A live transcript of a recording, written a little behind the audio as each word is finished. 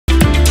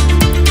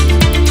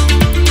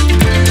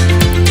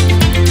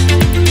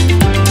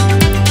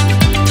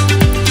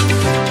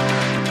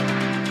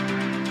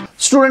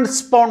Student,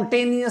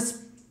 spontaneous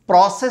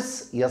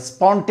process या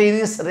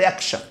spontaneous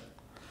reaction,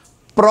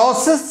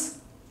 process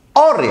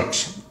और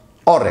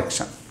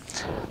reaction.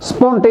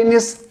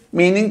 Spontaneous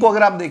meaning को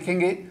अगर आप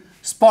देखेंगे,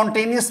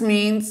 स्पॉन्टेनियस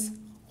मीन्स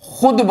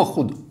खुद ब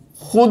खुद।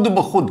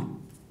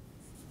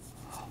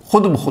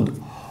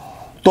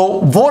 तो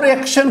वो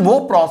रिएक्शन, वो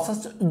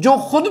प्रोसेस जो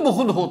खुद ब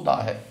खुद होता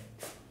है,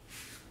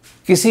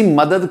 किसी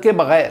मदद के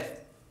बगैर,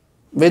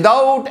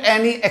 without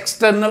any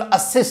external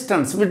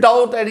assistance,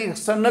 without any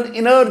external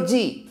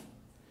energy,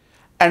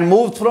 and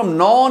move from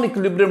non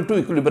equilibrium to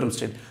equilibrium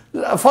state.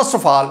 First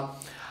of all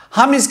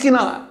हम इसकी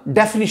ना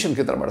डेफिनेशन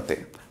की तरफ बढ़ते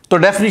हैं। तो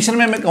डेफिनेशन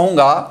में मैं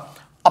कहूंगा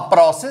अ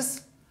प्रोसेस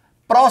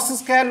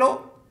कह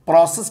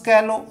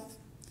लो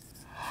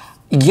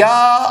या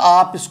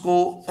आप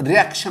इसको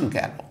रिएक्शन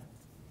कह लो।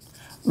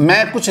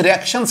 मैं कुछ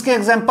रिएक्शंस के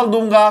एग्जांपल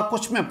दूंगा,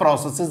 कुछ मैं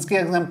प्रोसेसेस के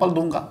एग्जांपल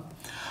दूंगा।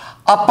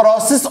 अ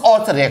प्रोसेस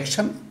और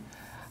reaction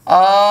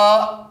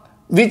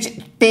which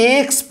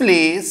takes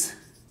place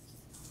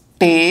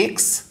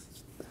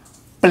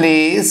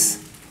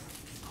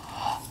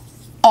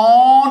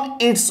on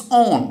its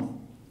own,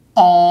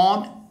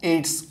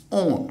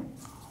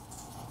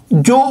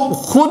 जो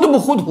खुद ब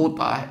खुद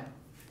होता है,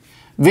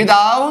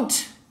 विदाउट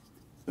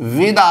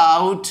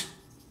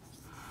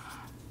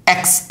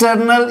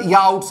एक्सटर्नल या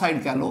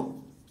आउटसाइड कह लो,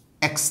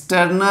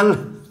 एक्सटर्नल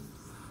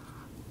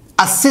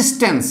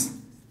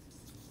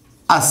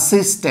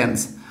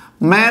असिस्टेंस,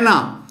 मैं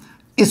ना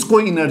इसको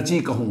एनर्जी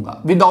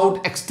कहूंगा,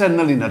 विदाउट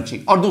एक्सटर्नल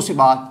एनर्जी। और दूसरी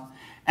बात,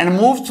 and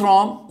moves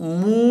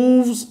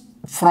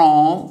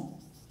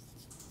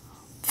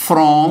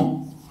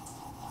from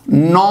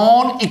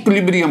non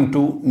equilibrium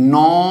to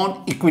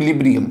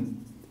equilibrium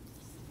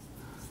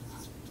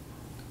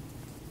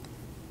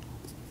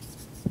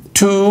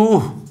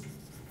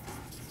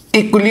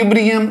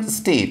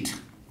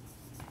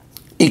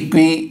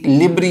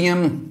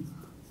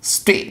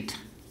state.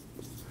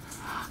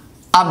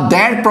 अब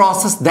that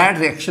process, that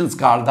reaction is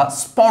called the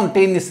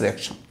spontaneous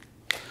reaction.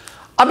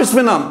 अब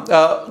इसमें ना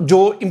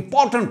जो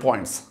important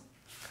points,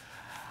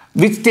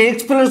 which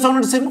takes place on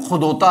its own,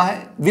 खुद होता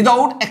है,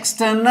 विदाउट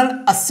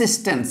एक्सटर्नल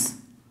असिस्टेंस।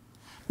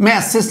 मैं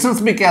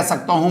असिस्टेंस भी कह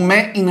सकता हूं,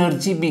 मैं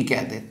एनर्जी भी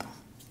कह देता हूं,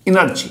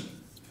 एनर्जी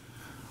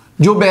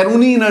जो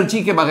बैरूनी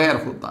एनर्जी के बगैर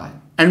होता है।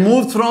 And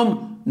move from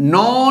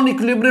non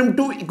equilibrium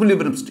to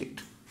equilibrium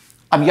state.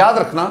 अब याद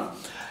रखना,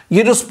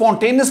 ये जो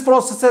स्पॉन्टेनियस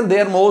प्रोसेस है,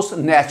 there most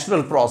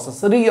natural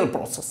process, real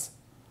process.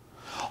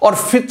 और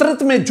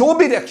फितरत में जो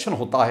भी रिएक्शन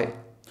होता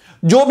है,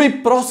 जो भी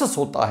प्रोसेस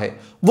होता है,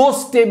 वो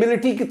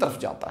स्टेबिलिटी की तरफ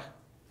जाता है।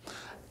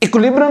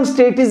 Equilibrium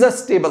state is a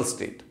stable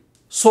state.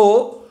 So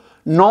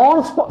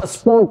non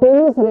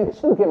spontaneous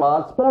reaction के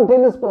बाद,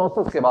 स्पॉन्टेनियस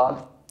प्रोसेस के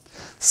बाद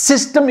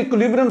system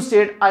equilibrium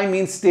state, I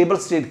mean stable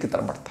state की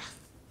तरफ बढ़ता है।